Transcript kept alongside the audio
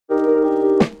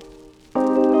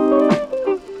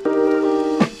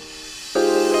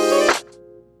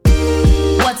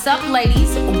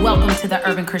welcome to the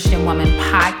Urban Christian Woman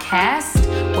podcast,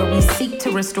 where we seek to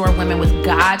restore women with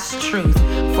God's truth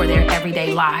for their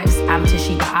everyday lives. I'm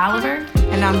Te'Sheba Oliver.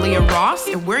 And I'm Leah Ross,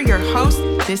 and we're your hosts.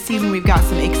 This season, we've got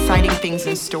some exciting things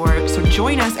in store. So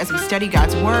join us as we study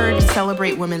God's Word,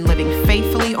 celebrate women living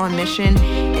faithfully on mission,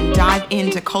 and dive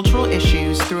into cultural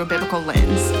issues through a biblical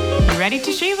lens. You ready,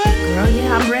 Te'Sheba? Girl,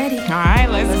 yeah, I'm ready. All right,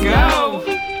 let's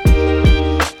go.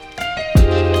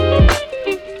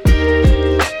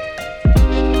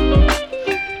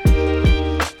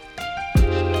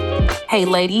 Hey,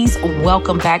 ladies,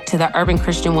 welcome back to the Urban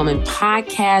Christian Woman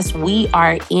podcast. We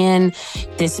are in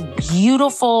this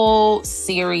beautiful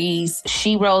series,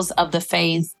 SHEroes of the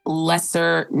Faith,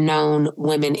 Lesser Known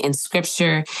Women in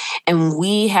Scripture. And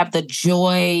we have the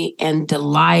joy and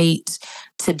delight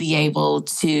to be able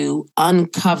to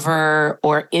uncover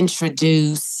or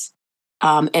introduce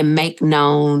and make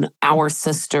known our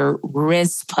sister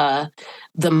Rizpah,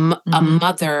 a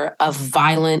mother of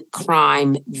violent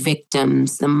crime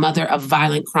victims, in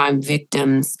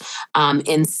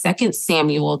 2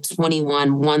 Samuel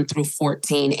 21, 1 through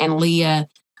 14. And Leah,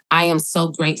 I am so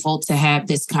grateful to have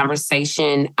this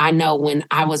conversation. I know when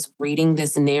I was reading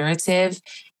this narrative,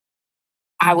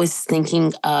 I was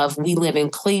thinking of, we live in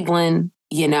Cleveland,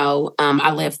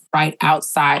 I live right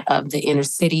outside of the inner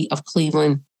city of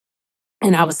Cleveland.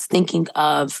 And I was thinking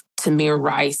of Tamir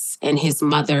Rice and his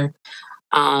mother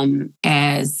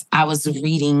as I was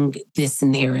reading this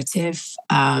narrative.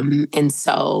 And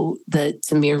so the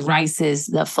Tamir Rices,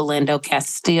 the Philando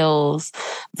Castiles,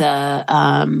 the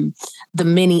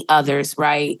many others,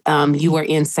 right? You were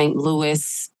in St.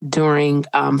 Louis during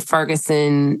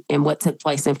Ferguson and what took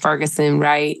place in Ferguson,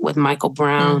 right? With Michael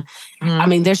Brown. Mm-hmm. I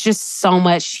mean, there's just so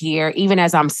much here. Even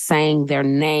as I'm saying their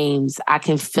names, I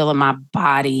can feel in my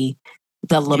body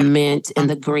the lament and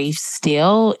the grief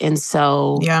still. And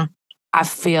so I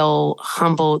feel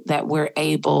humbled that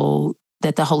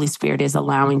that the Holy Spirit is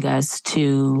allowing us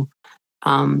to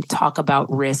talk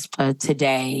about Rizpah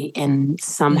today, and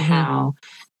somehow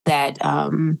that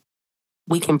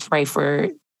we can pray for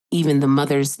even the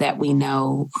mothers that we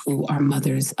know who are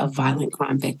mothers of violent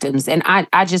crime victims. And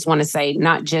I just want to say,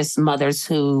 not just mothers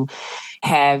who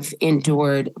have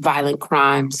endured violent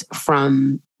crimes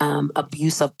from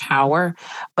abuse of power,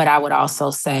 but I would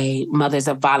also say mothers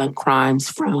of violent crimes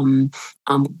from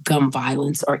gun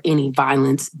violence or any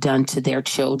violence done to their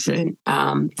children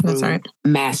through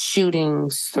mass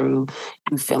shootings, through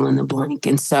you fill in the blank.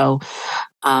 And so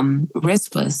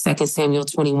Rizpah, 2 Samuel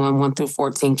 21, 1 through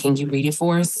 14, can you read it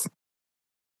for us?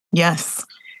 Yes.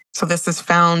 So this is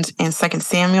found in 2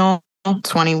 Samuel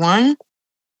 21.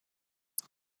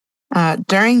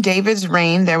 During David's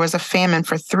reign, there was a famine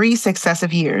for 3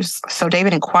 successive years. So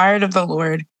David inquired of the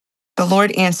Lord. The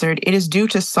Lord answered, "It is due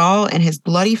to Saul and his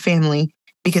bloody family,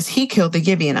 because he killed the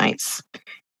Gibeonites."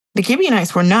 The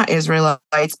Gibeonites were not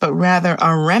Israelites, but rather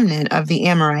a remnant of the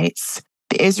Amorites.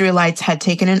 The Israelites had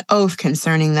taken an oath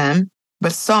concerning them,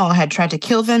 but Saul had tried to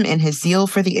kill them in his zeal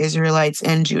for the Israelites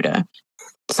in Judah.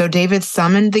 So David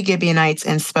summoned the Gibeonites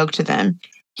and spoke to them.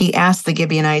 He asked the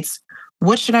Gibeonites,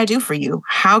 "What should I do for you?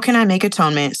 How can I make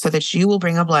atonement so that you will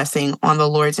bring a blessing on the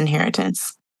Lord's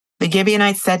inheritance?" The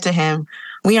Gibeonites said to him,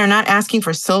 "We are not asking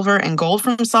for silver and gold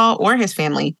from Saul or his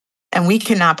family, and we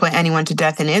cannot put anyone to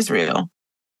death in Israel."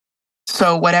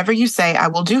 "So whatever you say, I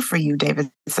will do for you," David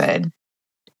said.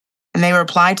 And they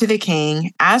replied to the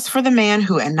king, "As for the man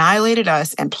who annihilated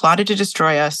us and plotted to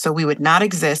destroy us so we would not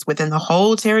exist within the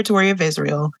whole territory of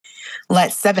Israel,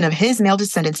 let 7 of his male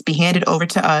descendants be handed over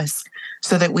to us,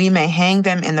 so that we may hang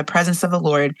them in the presence of the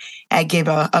Lord at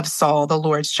Gibeah of Saul, the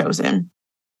Lord's chosen."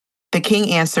 The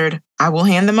king answered, "I will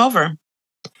hand them over."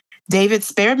 David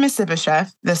spared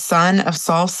Mephibosheth, the son of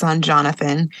Saul's son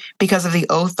Jonathan, because of the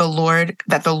oath the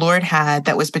Lord had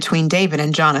that was between David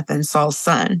and Jonathan, Saul's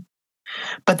son.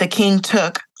 But the king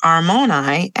took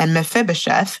Armoni and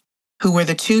Mephibosheth, who were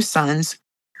the 2 sons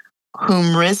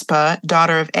whom Rizpah,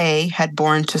 daughter of A, had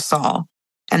borne to Saul,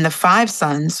 and the 5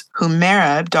 sons whom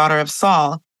Merab, daughter of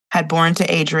Saul, had borne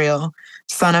to Adriel,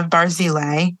 son of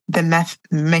Barzillai, the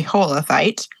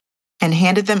Meholathite, and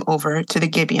handed them over to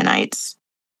the Gibeonites.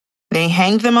 They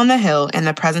hanged them on the hill in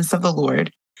the presence of the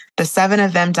Lord. The 7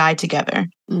 of them died together.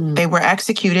 They were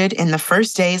executed in the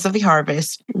first days of the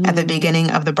harvest, at the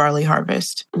beginning of the barley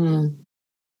harvest.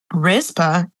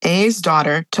 Rizpah, A's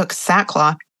daughter, took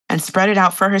sackcloth and spread it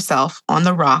out for herself on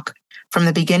the rock from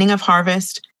the beginning of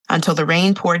harvest until the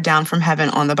rain poured down from heaven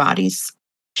on the bodies.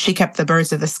 She kept the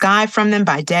birds of the sky from them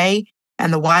by day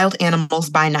and the wild animals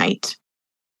by night.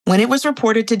 When it was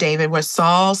reported to David what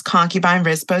Saul's concubine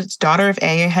Rizpah, daughter of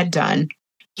A, had done,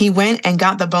 He went and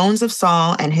got the bones of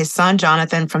Saul and his son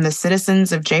Jonathan from the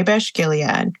citizens of Jabesh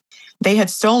Gilead. They had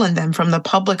stolen them from the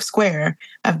public square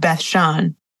of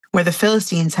Bethshan, where the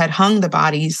Philistines had hung the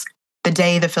bodies the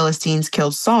day the Philistines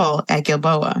killed Saul at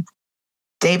Gilboa.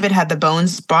 David had the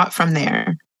bones brought from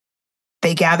there.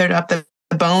 They gathered up the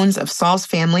bones of Saul's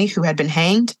family who had been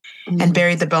hanged and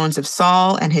buried the bones of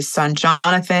Saul and his son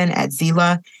Jonathan at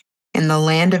Zelah in the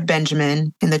land of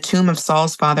Benjamin in the tomb of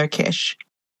Saul's father Kish.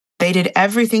 They did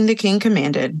everything the king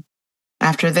commanded.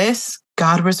 After this,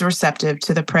 God was receptive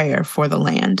to the prayer for the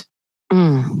land.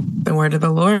 The word of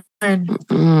the Lord. I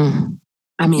mean,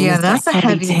 yeah, that's a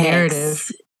heavy text.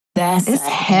 narrative. It's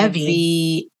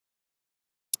heavy.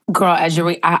 Girl, as you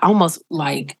read, I almost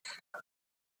like,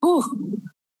 to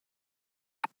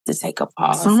take a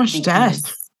pause. So much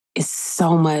death. It's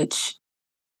so much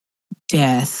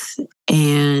death,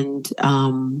 and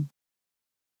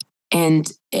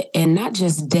not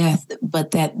just death,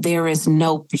 but that there is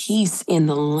no peace in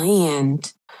the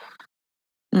land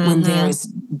when there's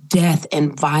death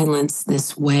and violence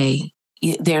this way.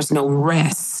 There's no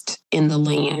rest in the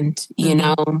land, you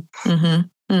know?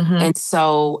 And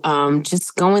so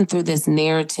just going through this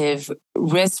narrative,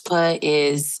 Rizpah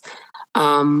is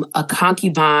a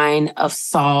concubine of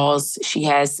Saul's.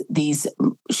 She's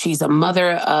a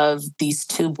mother of these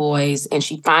two boys, and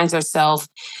she finds herself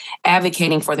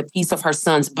advocating for the peace of her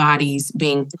sons' bodies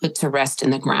being put to rest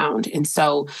in the ground. And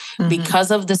so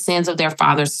because of the sins of their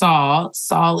father Saul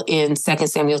in 2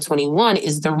 Samuel 21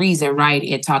 is the reason, right?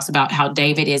 It talks about how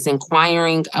David is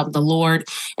inquiring of the Lord,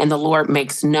 and the Lord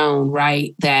makes known,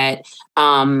 right, that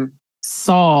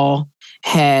Saul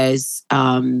has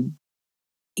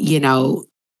he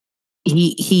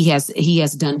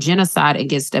has done genocide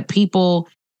against the people,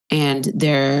 and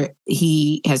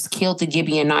he has killed the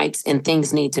Gibeonites, and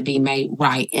things need to be made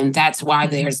right. And that's why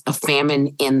there's a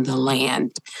famine in the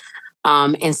land.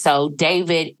 And so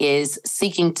David is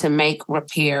seeking to make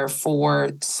repair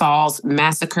for Saul's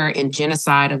massacre and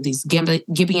genocide of these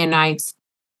Gibeonites.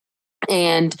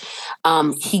 And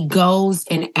he goes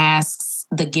and asks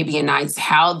the Gibeonites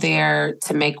how they're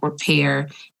to make repair.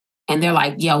 And they're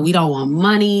like, yo, we don't want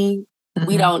money.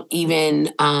 We don't even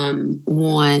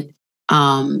want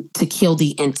to kill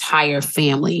the entire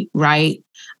family, right?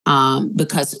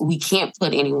 Because we can't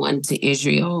put anyone to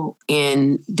Israel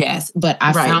in death. But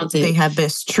I found it. They had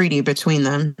this treaty between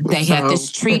them. They had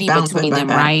this treaty between them,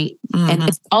 right? And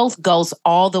this oath goes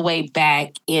all the way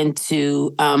back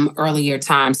into earlier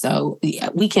times. So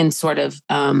we can sort of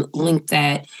link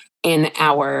that in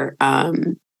our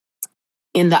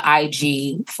in the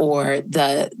IG for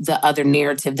the other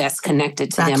narrative that's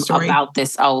connected to them about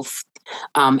this oath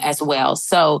as well.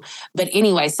 So, but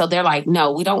anyway, so they're like,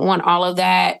 no, we don't want all of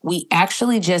that. We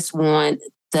actually just want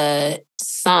the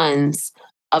sons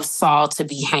of Saul to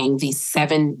be hanged, these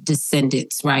 7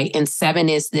 descendants, right? And 7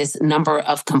 is this number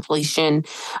of completion,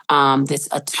 this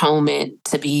atonement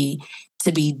to be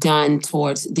done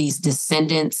towards these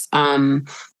descendants.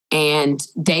 And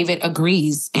David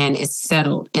agrees, and it's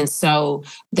settled. And so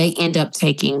they end up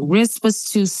taking Rizpah's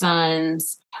 2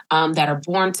 sons that are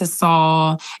born to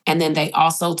Saul. And then they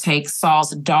also take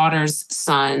Saul's daughter's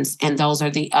sons. And those are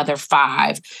the other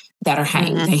 5 that are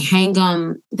hanged. They hang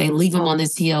them, they leave them on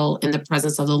this hill in the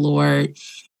presence of the Lord.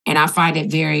 And I find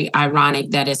it very ironic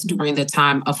that it's during the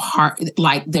time of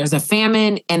like there's a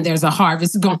famine and there's a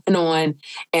harvest going on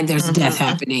and there's death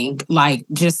happening. Like,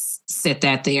 just sit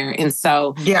that there. And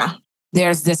so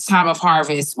there's this time of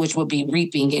harvest, which would be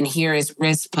reaping. And here is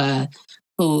Rizpah,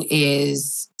 who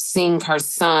is seeing her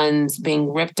sons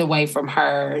being ripped away from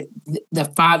her, the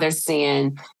father's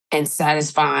sin, and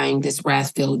satisfying this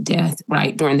wrath-filled death,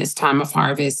 right, during this time of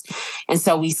harvest. And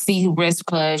so we see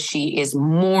Rizpah, she is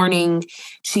mourning.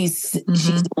 She's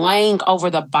laying over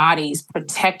the bodies,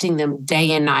 protecting them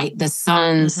day and night, the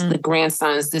sons, the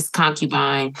grandsons, this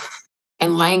concubine,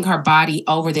 and laying her body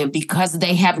over them because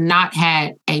they have not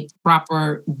had a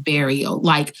proper burial.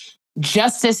 Like,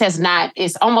 justice has not,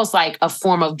 it's almost like a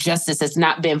form of justice has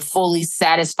not been fully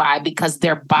satisfied because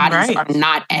their bodies are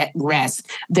not at rest.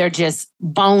 They're just,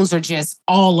 bones are just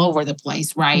all over the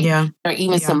place, right? Yeah. There are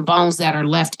even some bones that are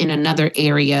left in another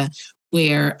area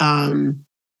where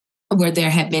there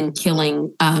had been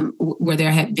killing,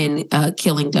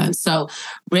 killing done. So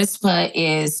Rizpah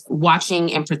is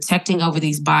watching and protecting over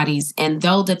these bodies, and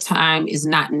though the time is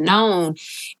not known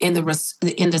in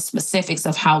the specifics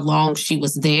of how long she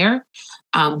was there,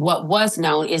 what was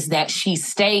known is that she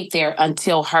stayed there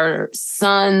until her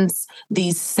sons,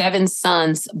 these 7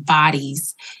 sons'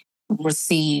 bodies,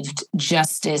 received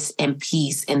justice and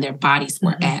peace, and their bodies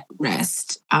were at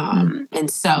rest. And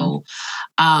so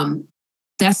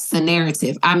that's the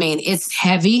narrative. I mean, it's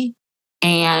heavy.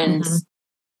 And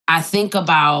I think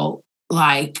about,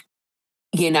 like,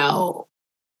 you know,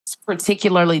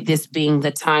 particularly this being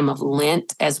the time of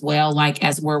Lent as well, like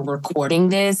as we're recording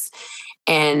this,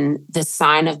 and the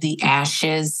sign of the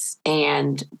ashes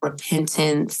and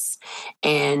repentance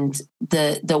and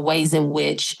the ways in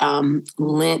which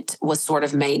Lent was sort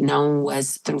of made known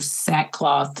was through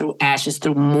sackcloth, through ashes,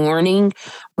 through mourning,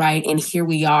 right? And here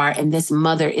we are, and this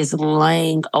mother is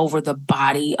laying over the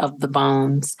body of the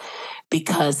bones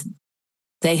because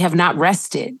they have not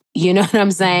rested. You know what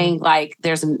I'm saying? Like,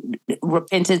 there's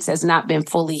repentance has not been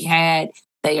fully had.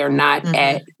 They are not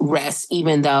at rest,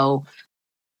 even though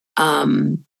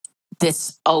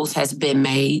this oath has been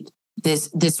made.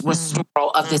 This restoral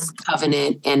of this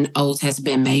covenant and oath has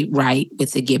been made right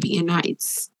with the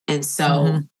Gibeonites. And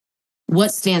so,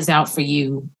 what stands out for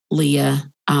you,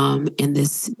 Leah, in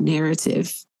this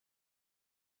narrative?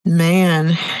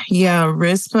 Man, yeah,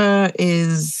 Rizpah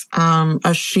is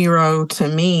a SHEro to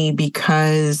me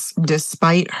because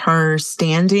despite her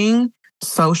standing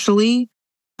socially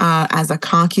as a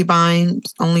concubine,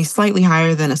 only slightly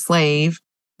higher than a slave,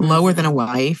 lower than a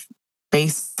wife,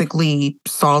 basically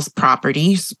Saul's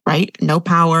properties, right? No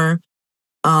power.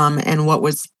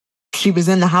 And she was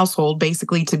in the household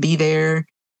basically to be there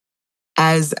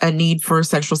as a need for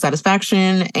sexual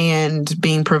satisfaction and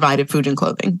being provided food and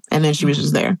clothing. And then she was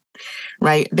just there,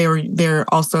 right?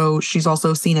 She's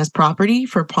also seen as property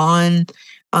for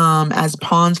as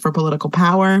pawns for political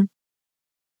power.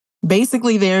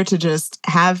 Basically there to just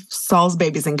have Saul's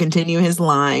babies and continue his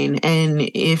line. And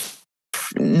if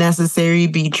necessary,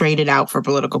 be traded out for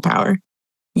political power.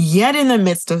 Yet in the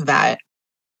midst of that,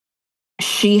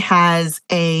 she has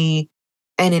an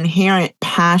inherent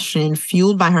passion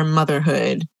fueled by her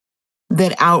motherhood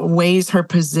that outweighs her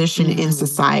position in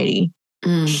society.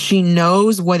 She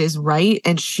knows what is right,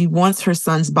 and she wants her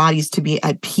sons' bodies to be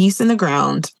at peace in the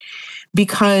ground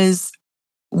because,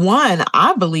 one,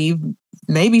 I believe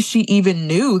maybe she even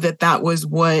knew that was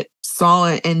what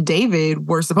Saul and David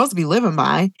were supposed to be living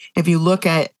by. If you look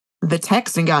at the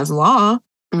text in God's law,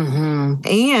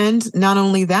 and not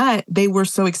only that, they were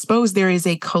so exposed. There is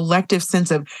a collective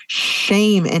sense of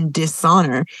shame and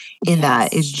dishonor in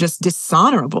that. It's just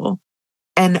dishonorable.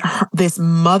 And this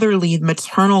motherly,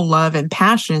 maternal love and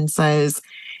passion says,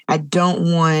 I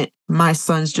don't want my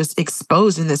sons just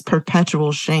exposed in this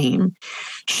perpetual shame.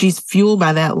 She's fueled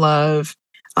by that love.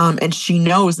 And she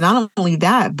knows not only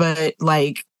that, but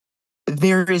like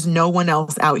there is no one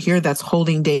else out here that's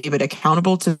holding David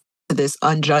accountable to this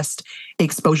unjust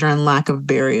exposure and lack of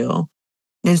burial.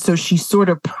 And so she sort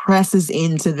of presses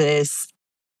into this,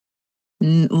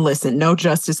 listen, no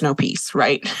justice, no peace,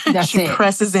 right? She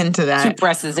presses into that. She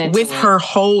presses into with her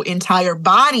whole entire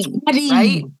body,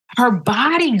 right? Her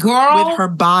body, girl. With her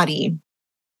body.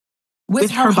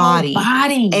 With her body.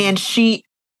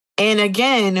 And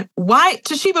again, why,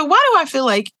 Te'Sheba, why do I feel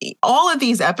like all of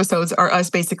these episodes are us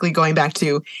basically going back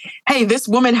to, hey, this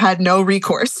woman had no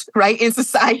recourse, right, in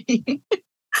society?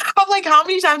 I'm like, how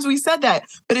many times we said that?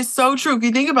 But it's so true. If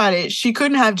you think about it, she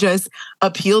couldn't have just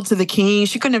appealed to the king.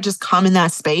 She couldn't have just come in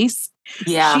that space.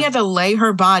 Yeah. She had to lay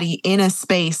her body in a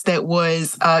space that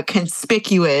was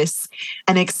conspicuous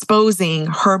and exposing.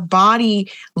 Her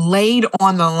body laid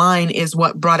on the line is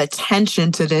what brought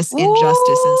attention to this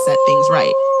injustice and set things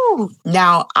right.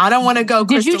 Now, I don't want to go.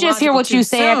 Did you just hear what you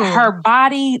said? Her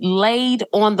body laid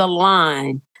on the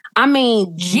line. I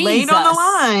mean, Jesus. Laid on the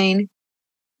line.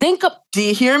 Do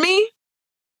you hear me?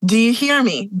 Do you hear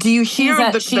me? Do you hear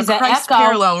the Christ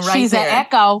parallel right there?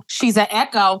 She's an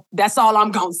echo. That's all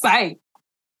I'm going to say.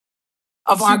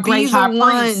 Of our great high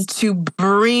priest. To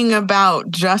bring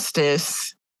about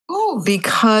justice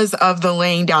because of the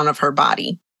laying down of her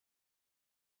body.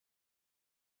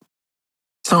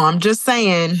 So I'm just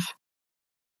saying,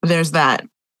 there's that.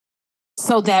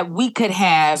 So that we could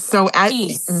have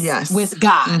peace with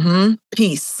God.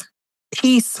 Peace.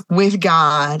 Peace with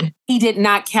God. He did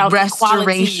not count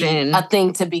restoration a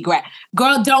thing to be grabbed.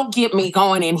 Girl, don't get me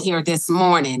going in here this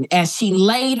morning as she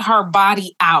laid her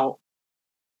body out.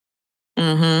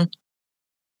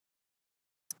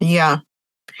 Yeah.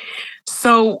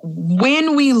 So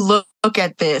when we look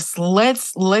at this,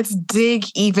 let's dig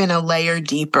even a layer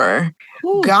deeper.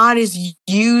 Ooh. God is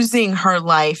using her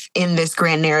life in this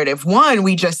grand narrative. One,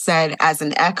 we just said as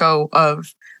an echo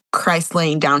of Christ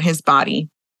laying down his body.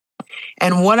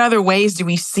 And what other ways do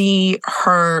we see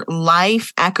her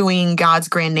life echoing God's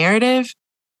grand narrative?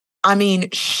 I mean,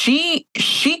 she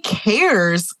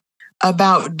cares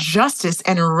about justice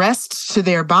and rest to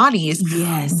their bodies.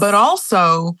 Yes. But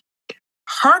also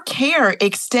her care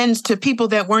extends to people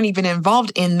that weren't even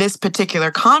involved in this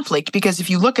particular conflict. Because if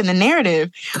you look in the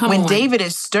narrative, when David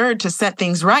is stirred to set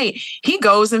things right, he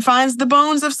goes and finds the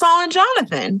bones of Saul and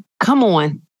Jonathan. Come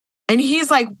on. And he's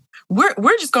like,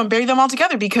 we're just going to bury them all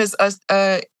together, because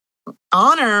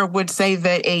honor would say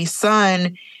that a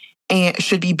son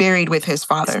should be buried with his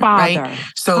father. Right?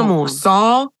 So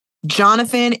Saul,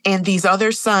 Jonathan, and these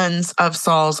other sons of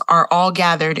Saul's are all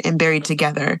gathered and buried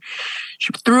together.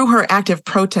 Through her act of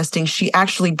protesting, she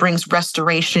actually brings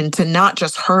restoration to not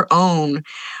just her own,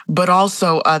 but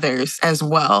also others as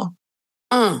well.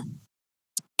 And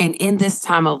in this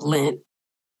time of Lent,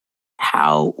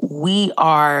 how we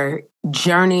are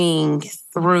journeying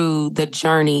through the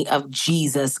journey of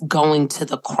Jesus going to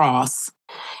the cross,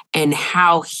 and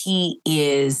how he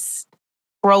is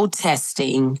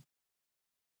protesting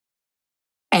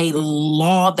a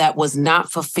law that was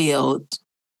not fulfilled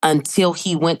until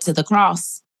he went to the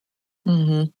cross.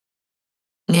 And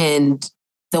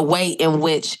the way in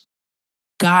which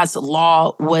God's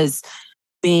law was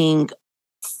being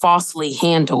falsely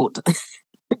handled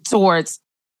towards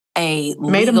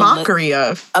made a mockery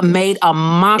of. It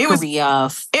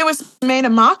was made a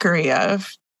mockery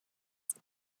of.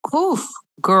 Oof,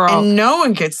 girl. And no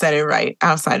one could set it right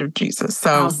outside of Jesus. So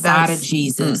outside of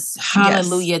Jesus.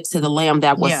 Hallelujah to the Lamb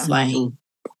that was slain.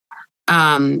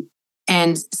 And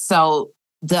so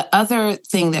the other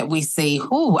thing that we see,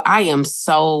 I am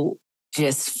so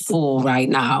just full right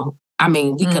now. I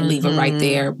mean, we could leave it right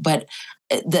there, but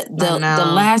the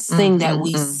last thing that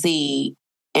we see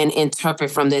and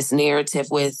interpret from this narrative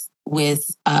with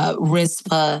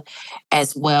Rizpah,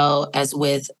 as well as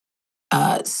with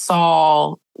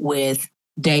Saul, with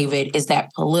David, is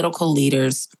that political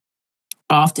leaders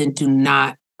often do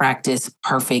not practice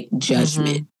perfect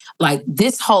judgment. Like,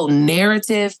 this whole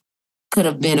narrative could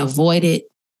have been avoided.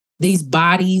 These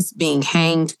bodies being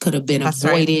hanged could have been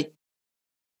avoided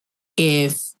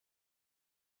if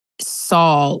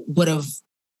Saul would have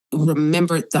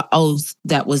remembered the oath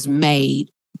that was made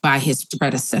by his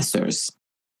predecessors.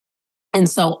 And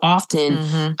so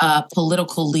often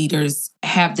political leaders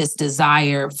have this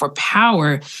desire for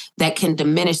power that can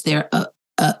diminish their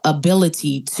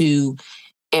ability to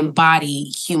embody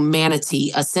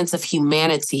humanity, a sense of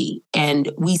humanity. And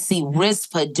we see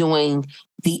Rizpah doing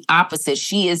the opposite.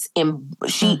 She is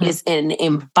an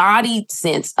embodied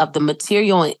sense of the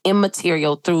material and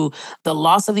immaterial through the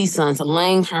loss of these sons,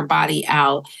 laying her body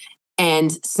out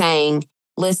and saying,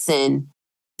 listen,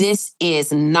 this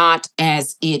is not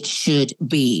as it should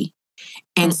be.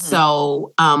 And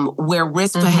so where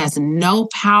Rizpah has no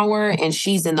power and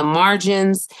she's in the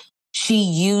margins, she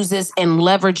uses and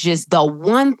leverages the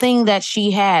one thing that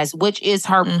she has, which is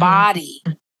her body,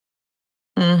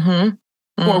 for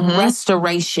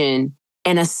restoration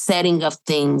and a setting of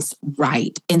things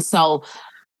right. And so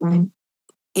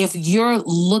if you're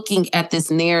looking at this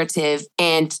narrative,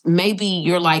 and maybe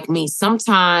you're like me,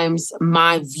 sometimes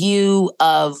my view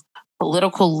of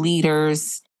political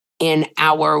leaders in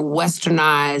our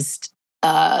westernized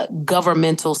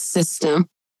governmental system,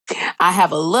 I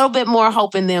have a little bit more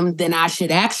hope in them than I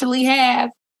should actually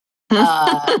have.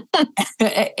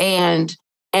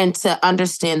 And to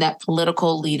understand that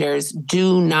political leaders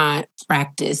do not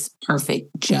practice perfect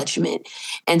judgment.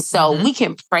 And so we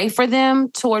can pray for them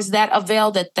towards that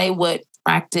avail, that they would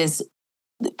practice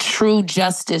true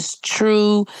justice,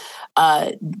 true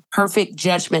perfect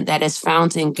judgment that is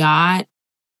found in God,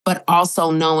 but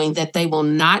also knowing that they will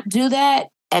not do that,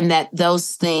 and that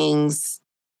those things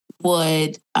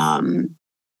would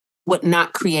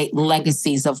not create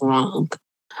legacies of wrong,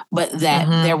 but that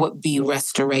there would be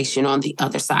restoration on the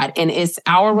other side. And it's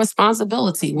our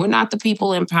responsibility. We're not the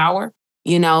people in power,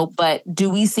 but do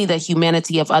we see the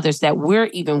humanity of others that we're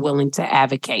even willing to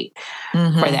advocate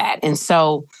for that? And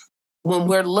so when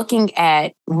we're looking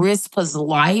at Rizpah's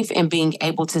life and being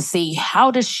able to see how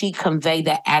does she convey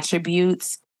the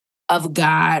attributes of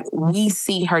God, we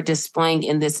see her displaying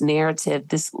in this narrative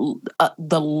this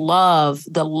the love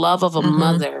of a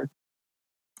mother,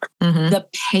 the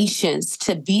patience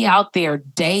to be out there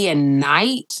day and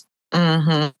night.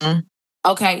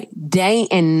 Okay, day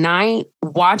and night,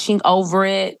 watching over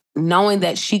it, knowing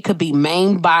that she could be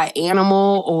maimed by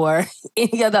animal or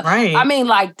any other. Right. I mean,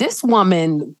 like, this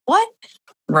woman, what?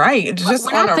 Right.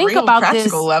 Just on a real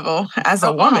practical level as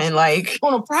a woman, like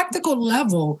on a practical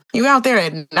level. You out there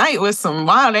at night with some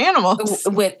wild animals.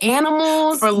 With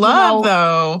animals. For love,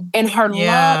 though. And her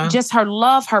love, just her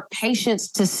love, her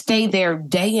patience to stay there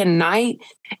day and night.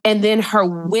 And then her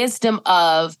wisdom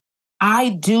of, I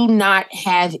do not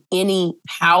have any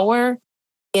power,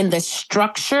 in the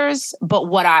structures, but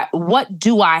what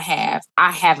do I have?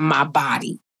 I have my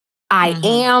body. I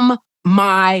am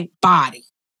my body.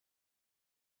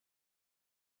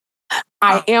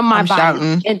 I am my I'm body.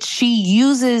 shouting. And she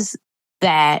uses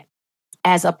that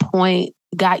as a point.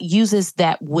 God uses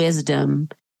that wisdom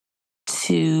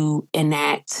to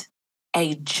enact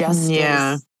a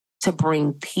justice to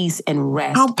bring peace and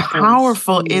rest. How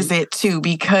powerful is it too?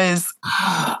 Because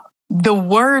the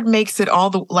word makes it all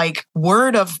the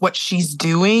word of what she's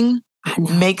doing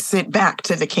makes it back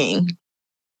to the king.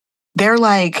 They're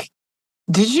like,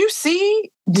 did you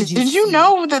see? Did you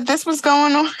know that this was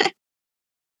going on?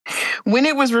 When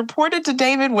it was reported to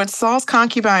David what Saul's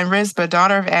concubine Rizpah,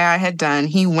 daughter of Ai, had done,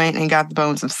 he went and got the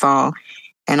bones of Saul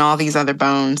and all these other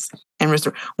bones and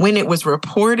restored. When it was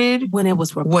reported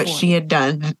what she had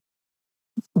done,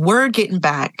 word getting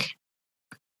back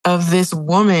of this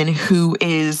woman who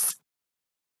is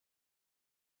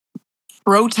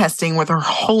protesting with her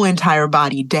whole entire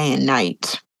body day and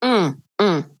night. And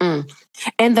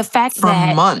the fact that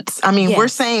for months. I mean,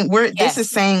 this is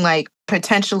saying like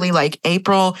potentially like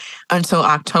April until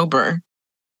October.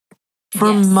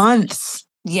 For months.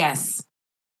 Yes.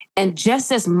 And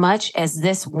just as much as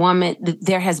this woman,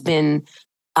 there has been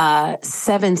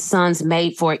 7 sons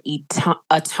made for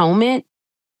atonement.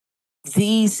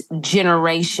 These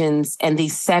generations and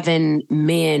these 7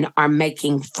 men are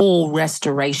making full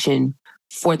restoration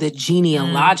for the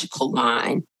genealogical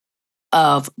line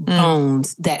of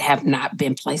bones that have not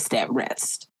been placed at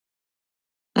rest.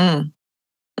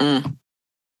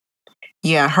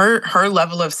 Yeah, her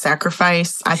level of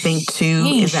sacrifice, I think, too,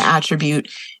 is an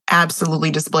attribute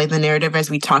absolutely displayed in the narrative, as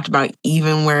we talked about,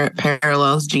 even where it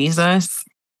parallels Jesus.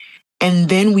 And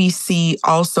then we see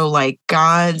also like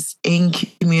God's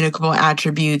incommunicable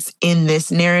attributes in this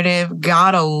narrative.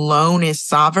 God alone is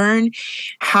sovereign.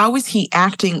 How is he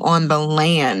acting on the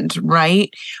land,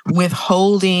 right?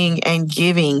 Withholding and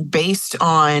giving based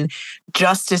on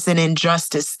justice and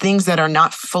injustice, things that are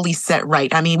not fully set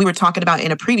right. I mean, we were talking about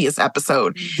in a previous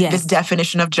episode, this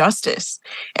definition of justice.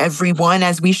 Everyone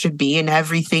as we should be and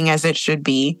everything as it should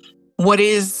be. What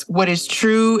is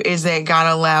true is that God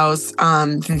allows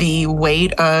the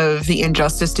weight of the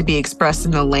injustice to be expressed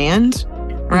in the land,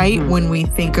 right? When we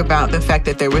think about the fact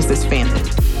that there was this famine.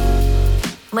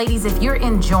 Ladies, if you're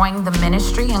enjoying the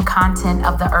ministry and content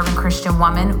of The Urban Christian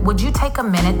Woman, would you take a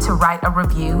minute to write a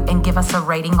review and give us a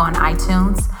rating on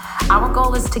iTunes? Our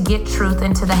goal is to get truth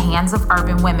into the hands of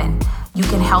urban women. You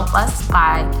can help us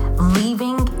by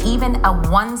leaving even a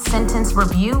 1-sentence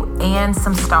review and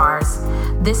some stars.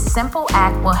 This simple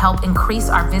act will help increase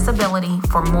our visibility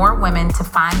for more women to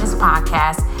find this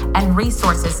podcast and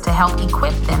resources to help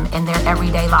equip them in their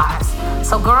everyday lives.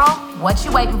 So girl, what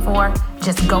you waiting for?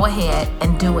 Just go ahead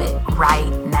and do it right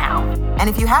now. And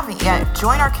if you haven't yet,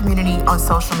 join our community on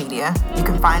social media. You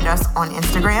can find us on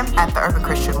Instagram at The Urban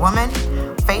Christian Woman,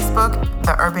 Facebook,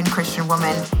 The Urban Christian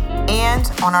Woman,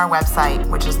 and on our website,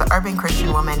 which is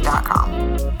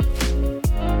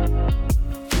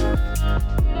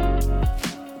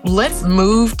theurbanchristianwoman.com. Let's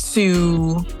move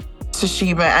to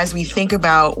Te'Sheba as we think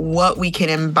about what we can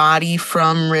embody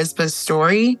from Rizpah's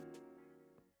story.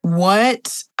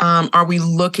 What are we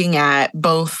looking at?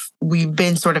 Both, we've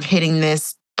been sort of hitting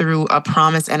this through a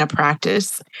promise and a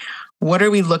practice. What are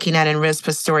we looking at in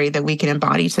Rizpah's story that we can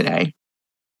embody today?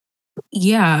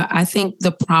 Yeah, I think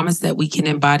the promise that we can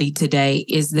embody today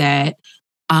is that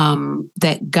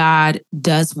that God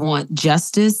does want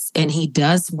justice and he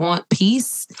does want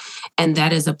peace. And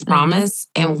that is a promise.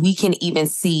 And we can even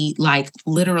see, like,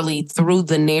 literally through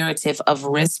the narrative of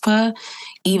Rizpah,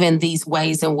 even these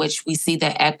ways in which we see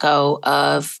the echo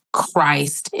of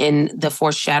Christ in the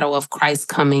foreshadow of Christ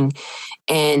coming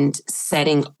and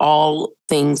setting all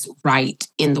things right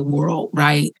in the world,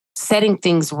 right? Setting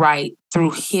things right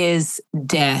through his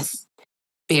death,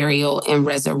 burial, and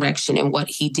resurrection and what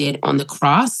he did on the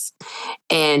cross.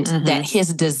 And that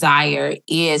his desire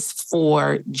is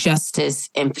for justice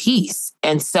and peace.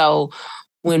 And so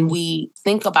when we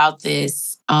think about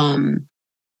this,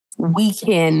 we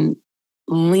can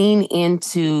lean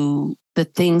into the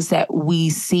things that we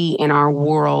see in our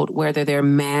world, whether they're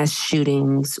mass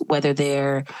shootings, whether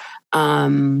they're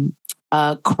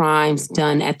crimes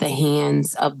done at the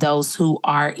hands of those who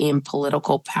are in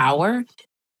political power.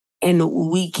 And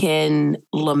we can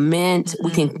lament, we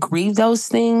can grieve those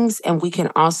things, and we can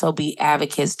also be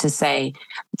advocates to say,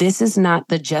 this is not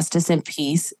the justice and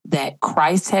peace that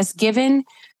Christ has given,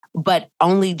 but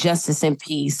only justice and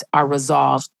peace are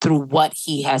resolved through what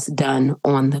he has done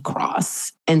on the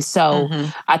cross. And so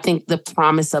I think the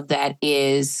promise of that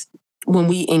is when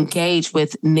we engage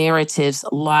with narratives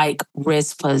like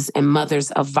Rizpah's and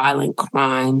mothers of violent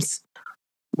crimes,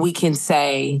 we can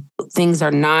say things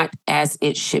are not as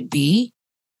it should be,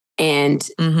 and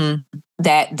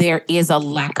that there is a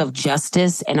lack of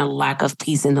justice and a lack of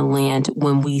peace in the land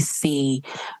when we see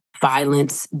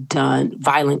violent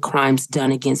crimes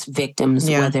done against victims,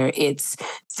 whether it's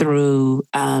through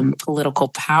political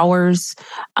powers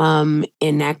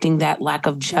enacting that lack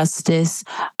of justice,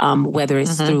 whether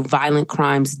it's through violent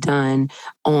crimes done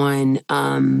on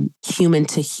human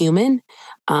to human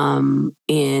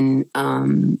in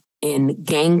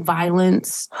gang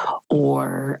violence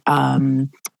or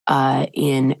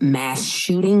in mass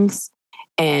shootings.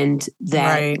 And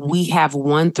that we have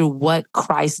won through what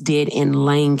Christ did in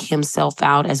laying himself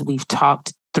out, as we've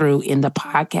talked through in the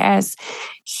podcast.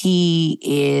 He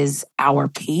is our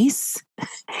peace,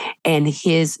 and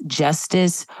his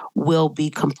justice will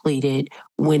be completed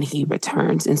when he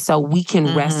returns. And so we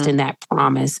can rest in that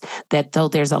promise that though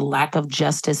there's a lack of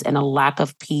justice and a lack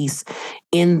of peace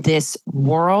in this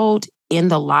world, in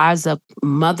the lives of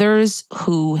mothers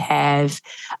who have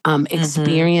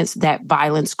experienced that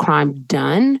violence crime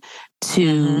done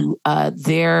to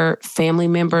their family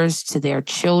members, to their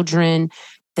children,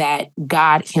 that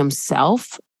God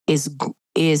himself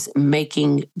is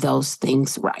making those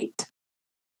things right.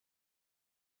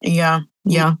 Yeah.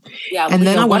 And Leah,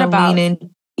 then I want to lean in.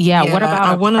 What about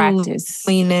I want practice? To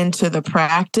lean into the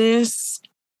practice.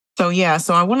 So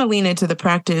I want to lean into the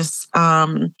practice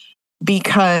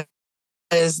because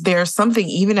there's something,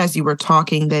 even as you were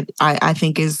talking, that I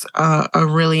think is a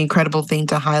really incredible thing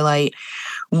to highlight,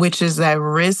 which is that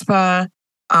Rizpah,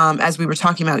 as we were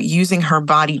talking about, using her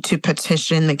body to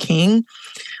petition the king.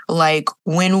 Like,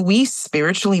 when we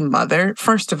spiritually mother,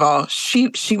 first of all, she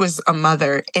was a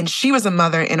mother, and she was a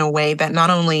mother in a way that not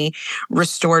only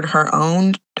restored her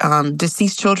own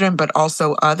deceased children, but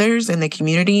also others in the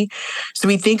community. So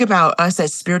we think about us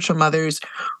as spiritual mothers,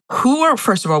 who are,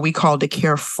 first of all, we called to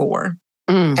care for.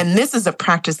 And this is a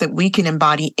practice that we can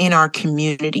embody in our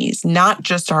communities, not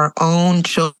just our own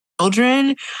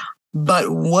children,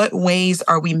 but what ways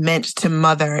are we meant to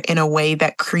mother in a way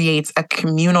that creates a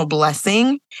communal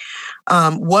blessing?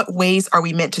 What ways are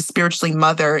we meant to spiritually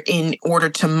mother in order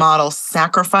to model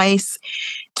sacrifice,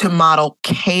 to model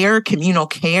care, communal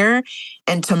care,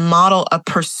 and to model a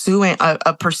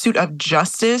pursuit of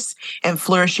justice and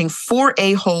flourishing for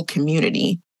a whole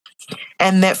community?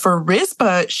 And that for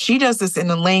Rizpah, she does this in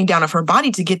the laying down of her body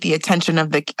to get the attention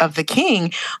of the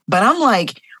king. But I'm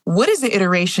like, what is the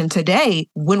iteration today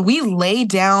when we lay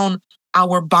down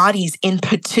our bodies in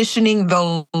petitioning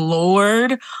the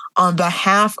Lord on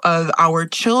behalf of our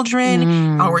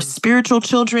children, our spiritual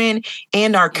children,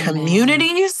 and our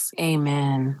communities?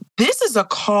 Amen. This is a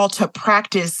call to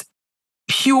practice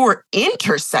pure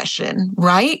intercession,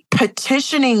 right?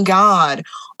 Petitioning God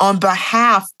on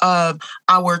behalf of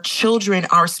our children,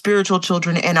 our spiritual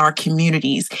children, and our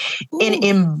communities. An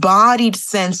embodied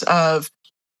sense of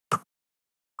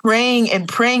praying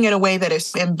in a way that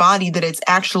is embodied, that it's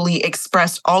actually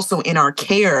expressed also in our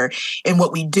care, in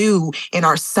what we do, in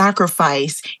our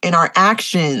sacrifice, in our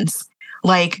actions.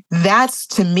 Like, that's,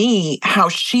 to me, how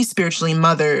she spiritually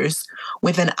mothers,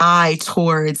 with an eye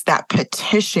towards that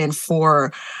petition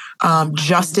for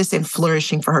justice and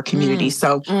flourishing for her community.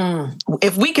 So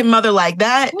if we can mother like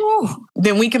that,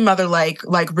 then we can mother like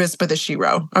Rizpah the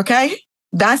SHEroes. Okay?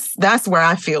 That's where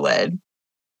I feel led.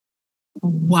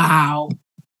 Wow.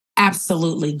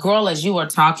 Absolutely. Girl, as you were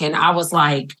talking, I was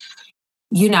like,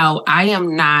 I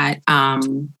am not...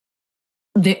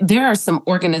 There are some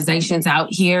organizations out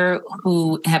here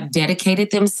who have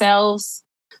dedicated themselves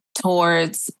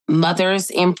towards mothers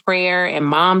in prayer and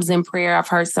moms in prayer. I've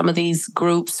heard some of these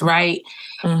groups, right?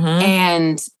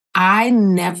 And I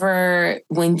never,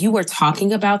 when you were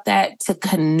talking about that, to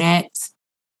connect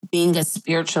being a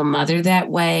spiritual mother that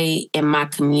way in my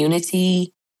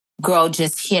community, girl,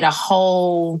 just hit a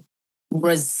whole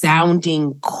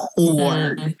resounding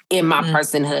chord in my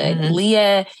personhood.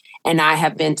 Leah and I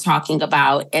have been talking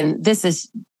about, and this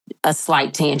is a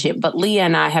slight tangent, but Leah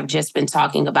and I have just been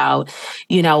talking about,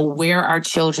 where our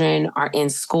children are in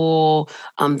school,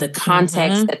 the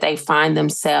context that they find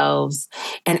themselves.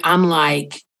 And I'm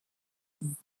like,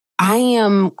 I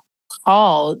am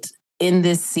called in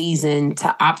this season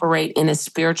to operate in a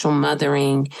spiritual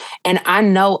mothering. And I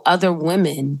know other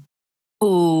women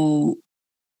who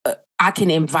I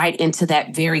can invite into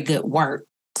that very good work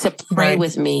to pray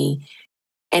with me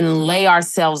and lay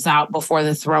ourselves out before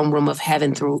the throne room of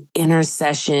heaven through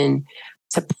intercession,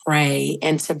 to pray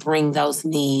and to bring those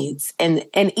needs. And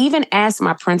even ask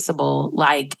my principal,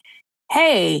 like,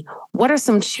 hey, what are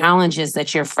some challenges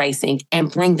that you're facing,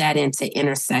 and bring that into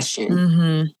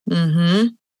intercession.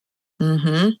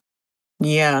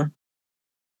 Yeah.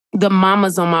 The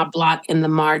mamas on my block in the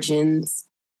margins,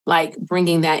 like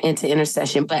bringing that into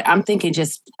intercession. But I'm thinking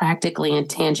just practically and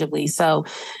tangibly. So,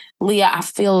 Leah, I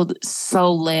feel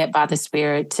so led by the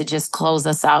Spirit to just close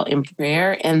us out in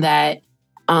prayer, and that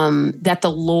that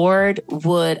the Lord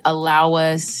would allow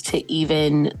us to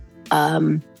even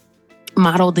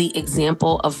model the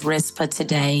example of Rizpah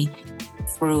today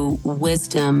through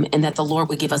wisdom, and that the Lord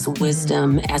would give us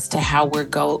wisdom as to how we're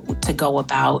go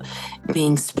about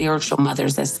being spiritual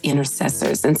mothers as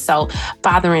intercessors. And so,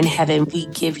 Father in heaven, we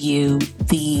give you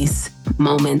these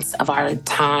moments of our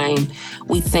time.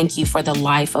 We thank you for the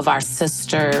life of our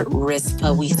sister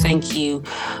Rizpah. We thank you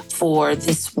for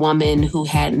this woman who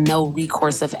had no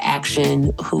recourse of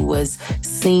action, who was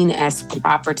seen as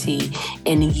property,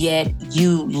 and yet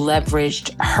you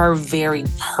leveraged her very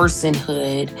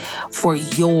personhood for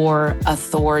your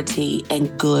authority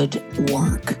and good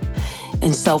work.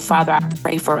 And so, Father, I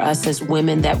pray for us as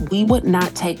women that we would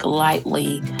not take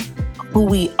lightly who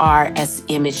we are as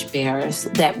image bearers,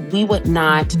 that we would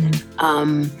not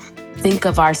think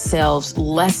of ourselves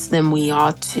less than we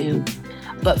ought to,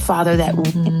 but Father, that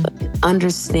we would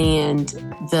understand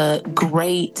the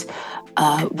great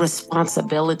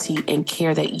responsibility and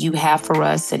care that you have for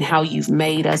us and how you've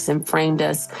made us and framed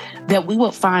us, that we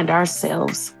would find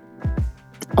ourselves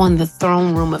on the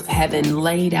throne room of heaven,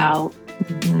 laid out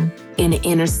in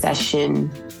intercession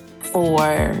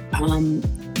for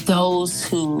those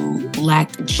who lack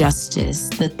justice,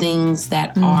 the things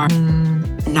that are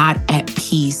not at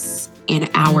peace in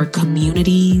our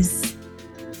communities,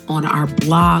 on our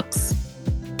blocks,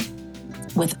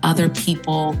 with other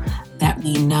people that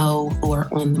we know who are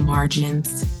on the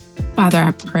margins. Father,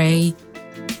 I pray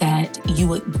that you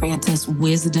would grant us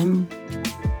wisdom,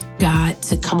 God,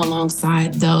 to come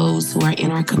alongside those who are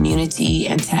in our community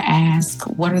and to ask,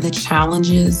 what are the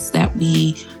challenges that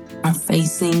we are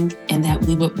facing, and that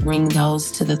we would bring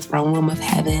those to the throne room of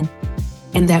heaven,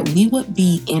 and that we would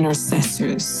be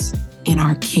intercessors in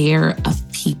our care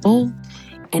of people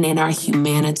and in our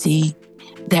humanity,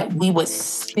 that we would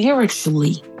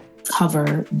spiritually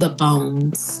cover the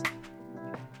bones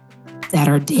that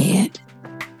are dead,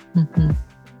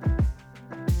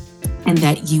 and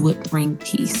that you would bring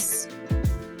peace.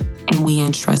 And we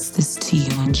entrust this to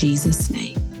you in Jesus'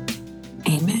 name.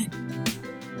 Amen.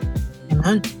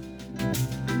 Amen.